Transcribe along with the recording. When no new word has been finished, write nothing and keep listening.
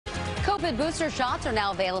COVID booster shots are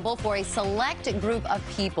now available for a select group of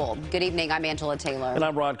people. Good evening. I'm Angela Taylor. And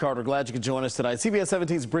I'm Rod Carter. Glad you could join us tonight. CBS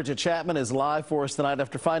 17's Bridget Chapman is live for us tonight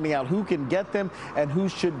after finding out who can get them and who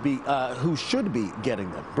should be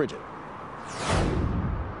getting them. Bridget.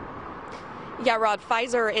 Yeah, Rod,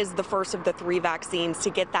 Pfizer is the first of the 3 vaccines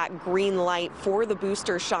to get that green light for the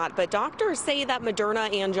booster shot, but doctors say that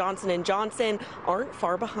Moderna and Johnson & Johnson aren't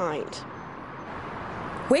far behind.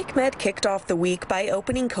 WakeMed kicked off the week by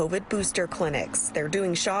opening COVID booster clinics. They're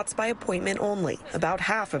doing shots by appointment only. About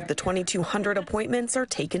half of the 2,200 appointments are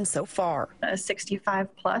taken so far.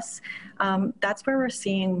 65 plus, that's where we're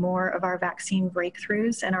seeing more of our vaccine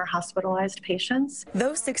breakthroughs in our hospitalized patients.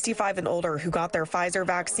 Those 65 and older who got their Pfizer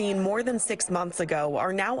vaccine more than 6 months ago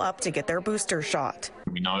are now up to get their booster shot.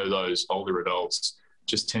 We know those older adults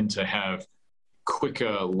just tend to have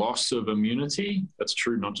quicker loss of immunity. That's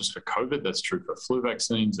true not just for COVID, that's true for flu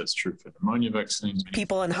vaccines, that's true for pneumonia vaccines.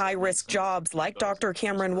 People in high-risk jobs like Dr.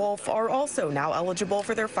 Cameron Wolf are also now eligible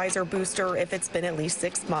for their Pfizer booster if it's been at least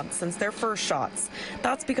 6 months since their first shots.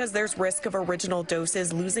 That's because there's risk of original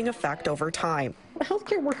doses losing effect over time.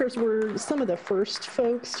 Healthcare workers were some of the first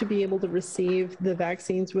folks to be able to receive the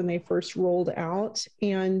vaccines when they first rolled out,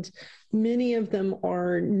 and many of them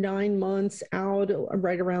are 9 months out,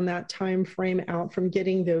 right around that time frame, out from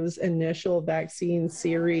getting those initial vaccine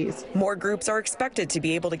series. More groups are expected to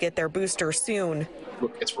be able to get their booster soon.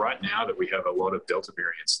 Look, it's right now that we have a lot of Delta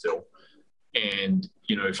variant still. And,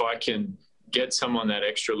 if I can get someone that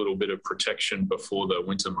extra little bit of protection before the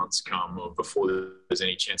winter months come or before there's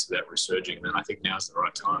any chance of that resurging, then I think now's the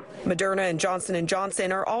right time. Moderna and Johnson &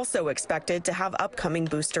 Johnson are also expected to have upcoming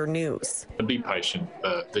booster news. Be patient.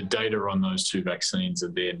 The data on those 2 vaccines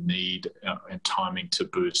and their need and timing to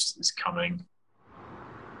boost is coming.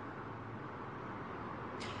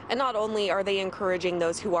 And not only are they encouraging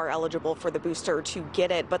those who are eligible for the booster to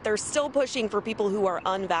get it, but they're still pushing for people who are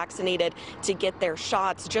unvaccinated to get their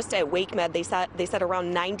shots. Just at WakeMed, they said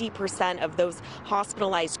around 90% of those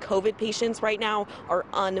hospitalized COVID patients right now are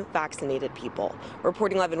unvaccinated people.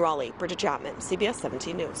 Reporting live in Raleigh, Bridget Chapman, CBS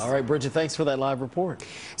 17 News. All right, Bridget, thanks for that live report.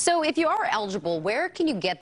 So if you are eligible, where can you get